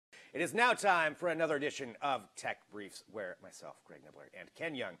It is now time for another edition of Tech Briefs, where myself, Greg Nibler, and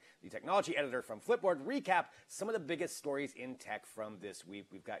Ken Yeung, the technology editor from Flipboard, recap some of the biggest stories in tech from this week.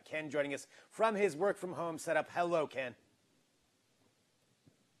 We've got Ken joining us from his work from home setup. Hello, Ken.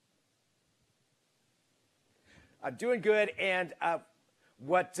 I'm doing good, and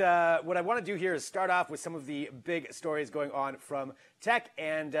what I want to do here is start off with some of the big stories going on from tech,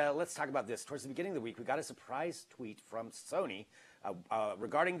 and let's talk about this. Towards the beginning of the week, we got a surprise tweet from Sony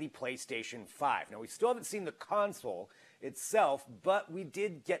regarding the PlayStation 5. Now, we still haven't seen the console itself, but we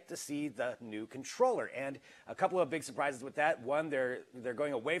did get to see the new controller, and a couple of big surprises with that. One, they're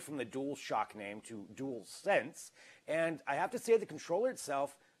going away from the DualShock name to DualSense, and I have to say the controller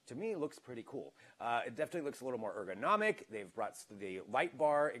itself, to me, it looks pretty cool. It definitely looks a little more ergonomic. They've brought the light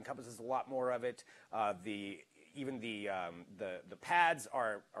bar encompasses a lot more of it. Even the pads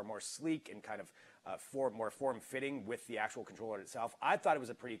are more sleek and kind of more form-fitting with the actual controller itself. I thought it was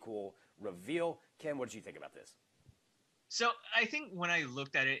a pretty cool reveal. Ken, what did you think about this? So I think when I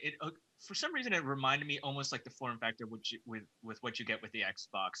looked at it, for some reason it reminded me almost like the form factor with what you get with the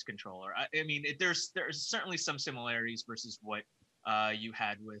Xbox controller. I mean, there's certainly some similarities versus what you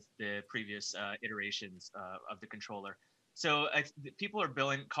had with the previous iterations of the controller. So people are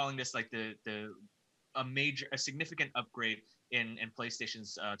calling this like a significant upgrade in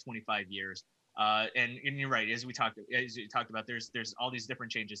PlayStation's 25 years. And you're right, as you talked about, there's all these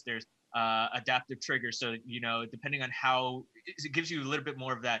different changes. There's adaptive triggers, so depending on how it gives you a little bit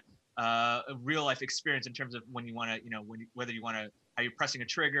more of that real life experience in terms of when you want to, whether you want to, how you're pressing a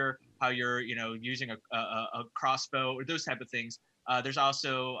trigger, how you're using a crossbow or those type of things. There's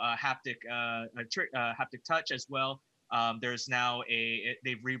also haptic touch as well. There's now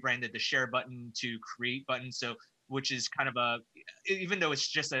they've rebranded the share button to create button, so which is kind of even though it's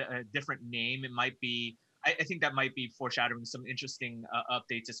just a different name, it might be. I think that might be foreshadowing some interesting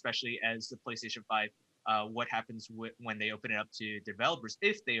updates, especially as the PlayStation 5. What happens when they open it up to developers,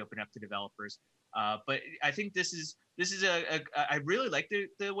 if they open up to developers. But I think this is I really like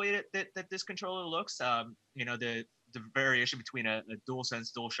the way that this controller looks. The variation between a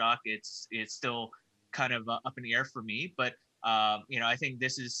DualSense, DualShock, it's still kind of up in the air for me. But I think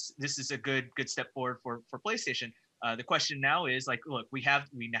this is a good step forward for PlayStation. The question now is like, look, we have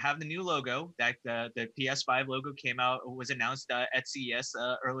the new logo that the PS5 logo was announced at CES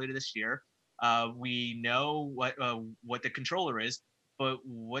earlier this year. We know what the controller is, but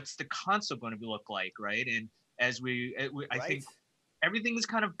what's the console going to look like, right? And as I think everything has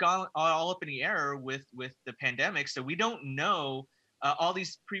kind of gone all up in the air with the pandemic, so we don't know all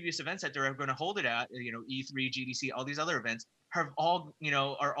these previous events that they're going to hold it at, E3, GDC, all these other events are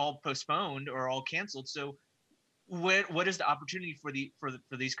all postponed or all canceled. So what is the opportunity for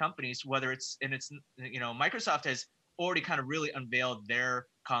these companies, whether Microsoft has already kind of really unveiled their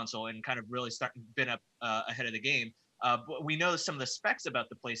console and kind of really been up ahead of the game. But we know some of the specs about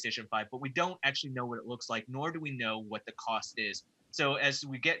the PlayStation 5, but we don't actually know what it looks like, nor do we know what the cost is. So as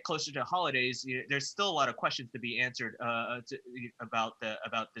we get closer to holidays, there's still a lot of questions to be answered about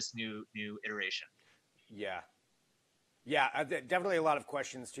this new iteration. Yeah, definitely a lot of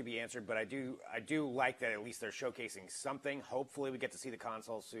questions to be answered, but I do like that at least they're showcasing something. Hopefully we get to see the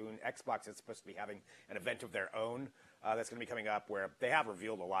console soon. Xbox is supposed to be having an event of their own that's going to be coming up where they have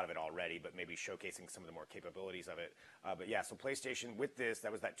revealed a lot of it already, but maybe showcasing some of the more capabilities of it. But yeah, so PlayStation with this,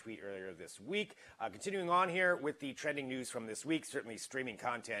 that was that tweet earlier this week. Continuing on here with the trending news from this week, certainly streaming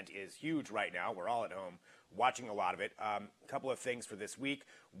content is huge right now. We're all at home watching a lot of it. A couple of things for this week.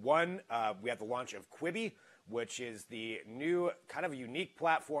 One, we have the launch of Quibi, which is the new kind of unique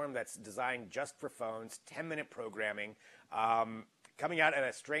platform that's designed just for phones, 10-minute programming, coming out at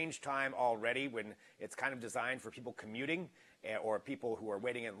a strange time already when it's kind of designed for people commuting or people who are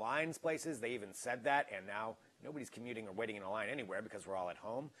waiting in lines places. They even said that, and now nobody's commuting or waiting in a line anywhere because we're all at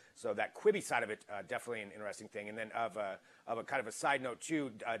home. So that Quibi side of it, definitely an interesting thing. And then of a kind of a side note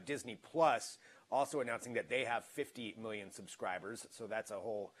too, Disney Plus also announcing that they have 50 million subscribers. So that's a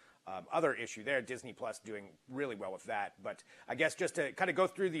whole other issue there. Disney Plus doing really well with that. But I guess just to kind of go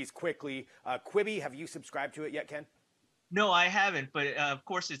through these quickly, Quibi, have you subscribed to it yet, Ken? No, I haven't. But of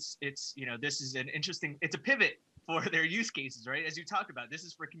course, it's this is it's a pivot for their use cases, right? As you talked about, this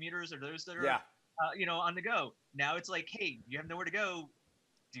is for commuters or those that are on the go. Now it's like, hey, you have nowhere to go.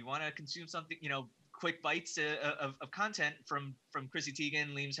 Do you want to consume something? Quick bites of content from Chrissy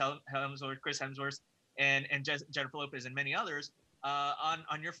Teigen, Liam Hemsworth, Chris Hemsworth, and Jennifer Lopez and many others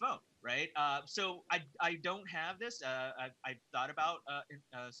on your phone, right? So I don't have this. I've thought about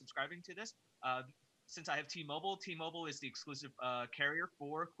subscribing to this. Since I have T-Mobile, T-Mobile is the exclusive carrier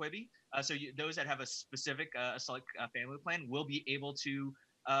for Quibi. So those that have a specific select family plan will be able to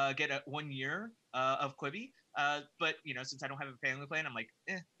get a 1 year of Quibi. But since I don't have a family plan, I'm like,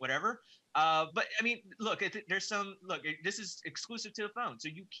 whatever. But I mean, look, there's some look. This is exclusive to the phone, so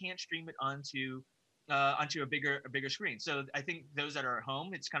you can't stream it onto a bigger screen. So I think those that are at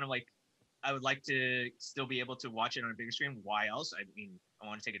home, it's kind of like I would like to still be able to watch it on a bigger screen. Why else? I mean, I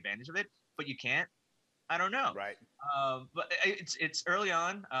want to take advantage of it, but you can't. I don't know. Right. But it's early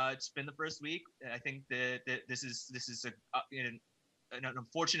on. It's been the first week. I think that this is an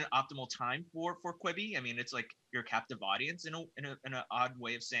unfortunate optimal time for Quibi. I mean, it's like your captive audience in an odd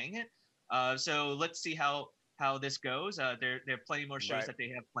way of saying it. So let's see how this goes. There are plenty more shows Right. that they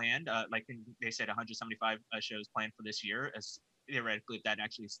have planned. Like they said, 175 shows planned for this year. As theoretically, if that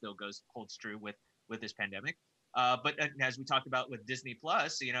actually still holds true with this pandemic. But as we talked about with Disney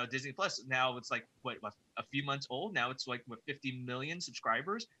Plus, Disney Plus now it's like a few months old. Now it's like 50 million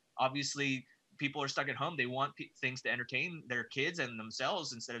subscribers. Obviously, people are stuck at home. They want things to entertain their kids and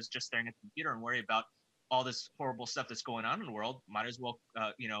themselves instead of just staring at the computer and worry about all this horrible stuff that's going on in the world. Might as well,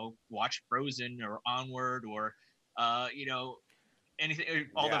 watch Frozen or Onward or, anything,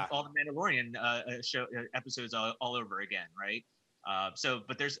 all Yeah. the Mandalorian show episodes all over again, right?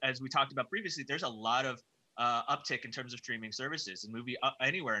 But there's, as we talked about previously, there's a lot of uptick in terms of streaming services. And Movie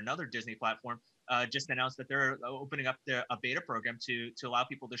Anywhere, another Disney platform, just announced that they're opening up a beta program to allow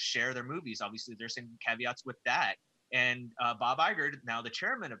people to share their movies. Obviously, there's some caveats with that. And Bob Iger, now the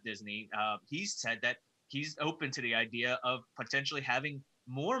chairman of Disney, he's said that he's open to the idea of potentially having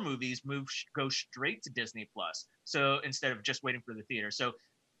more movies go straight to Disney Plus. So instead of just waiting for the theater. So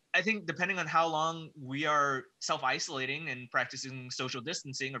I think depending on how long we are self-isolating and practicing social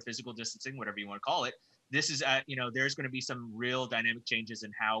distancing or physical distancing, whatever you want to call it, this is there's going to be some real dynamic changes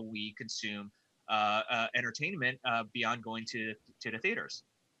in how we consume entertainment beyond going to the theaters.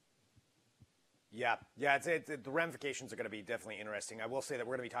 Yeah, the ramifications are going to be definitely interesting. I will say that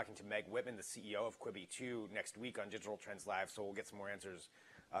we're going to be talking to Meg Whitman, the CEO of Quibi 2, next week on Digital Trends Live, so we'll get some more answers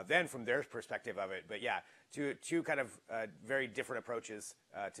then from their perspective of it. But yeah, two kind of very different approaches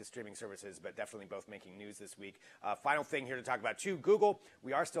to streaming services, but definitely both making news this week. Final thing here to talk about too, Google.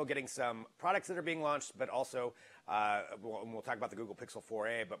 We are still getting some products that are being launched, but also we'll talk about the Google Pixel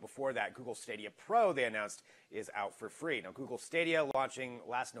 4a. But before that, Google Stadia Pro, they announced, is out for free. Now, Google Stadia, launching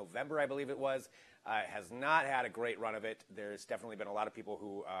last November, I believe it was, has not had a great run of it. There's definitely been a lot of people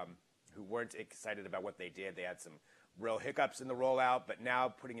who weren't excited about what they did. They had some real hiccups in the rollout, but now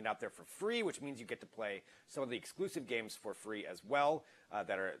putting it out there for free, which means you get to play some of the exclusive games for free as well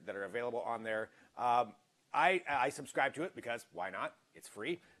that are available on there. I subscribe to it because why not? It's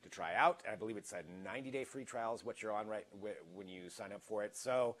free to try out. I believe it's a 90-day free trial is what you're on right when you sign up for it.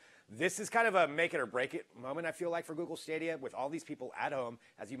 So this is kind of a make it or break it moment, I feel like, for Google Stadia, with all these people at home,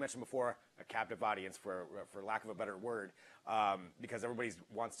 as you mentioned before, a captive audience, for lack of a better word, because everybody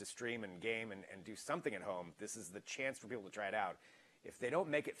wants to stream and game and do something at home. This is the chance for people to try it out. If they don't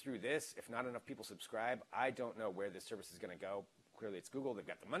make it through this, if not enough people subscribe, I don't know where this service is going to go. Clearly, it's Google. They've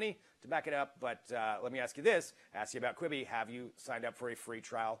got the money to back it up. But let me ask you this. Ask you about Quibi. Have you signed up for a free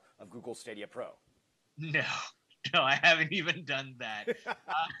trial of Google Stadia Pro? No, I haven't even done that.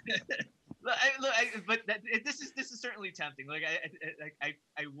 This is certainly tempting. Like I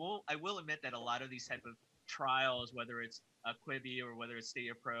will admit that a lot of these type of trials, whether it's Quibi or whether it's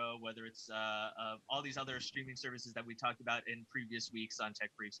Stadia Pro, whether it's all these other streaming services that we talked about in previous weeks on Tech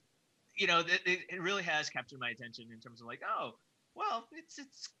Briefs, it really has captured my attention in terms of like, oh, well, it's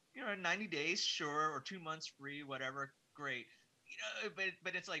 90 days, sure, or 2 months free, whatever, great.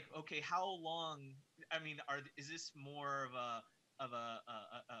 But it's like, okay, how long? I mean, is this more of a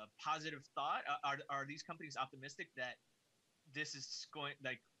positive thought? Are these companies optimistic that this is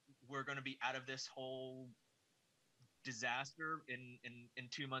we're going to be out of this whole disaster in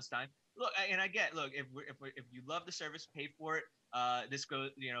 2 months time? Look, if you love the service, pay for it. This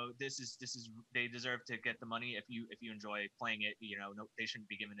is they deserve to get the money. If you enjoy playing it, no, they shouldn't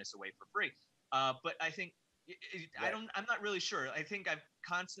be giving this away for free. But I think I'm not really sure. I think I'm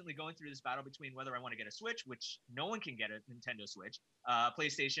constantly going through this battle between whether I want to get a Switch, which no one can get a Nintendo Switch,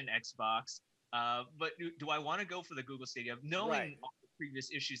 PlayStation, Xbox. But do I want to go for the Google Stadia, knowing all the previous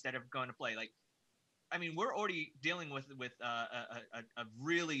issues that have gone to play? Like, I mean, we're already dealing with a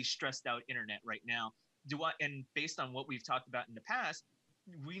really stressed out internet right now. And based on what we've talked about in the past,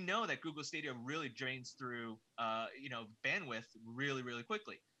 we know that Google Stadia really drains through bandwidth really, really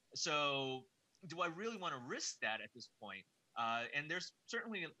quickly. So do I really want to risk that at this point? And there's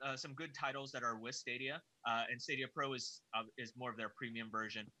certainly some good titles that are with Stadia, and Stadia Pro is more of their premium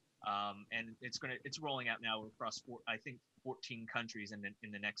version, and it's rolling out now across 14 countries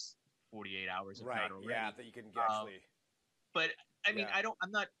in the next 48 hours, if not already. Yeah, that you can actually. But I mean, Yeah.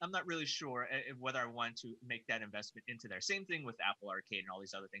 I'm not really sure whether I want to make that investment into there. Same thing with Apple Arcade and all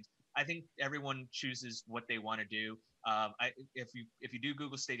these other things. I think everyone chooses what they want to do. If you do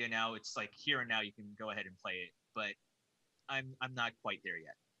Google Stadia now, it's like here and now you can go ahead and play it, but I'm not quite there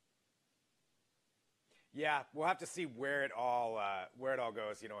yet. Yeah, we'll have to see where it all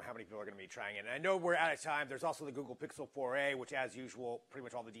goes. You know, how many people are going to be trying it. And I know we're out of time. There's also the Google Pixel 4a, which, as usual, pretty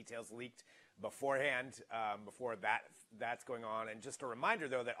much all the details leaked beforehand, before that's going on. And just a reminder,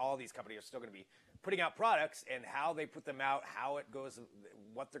 though, that all these companies are still going to be putting out products, and how they put them out, how it goes,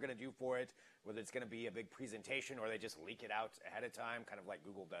 what they're going to do for it, whether it's going to be a big presentation or they just leak it out ahead of time, kind of like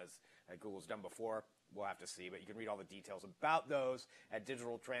Google does, like Google's done before. We'll have to see, but you can read all the details about those at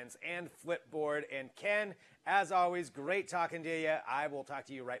Digital Trends and Flipboard. And Ken, as always, great talking to you. I will talk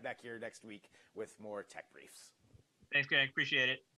to you right back here next week with more tech briefs. Thanks, Greg. Appreciate it.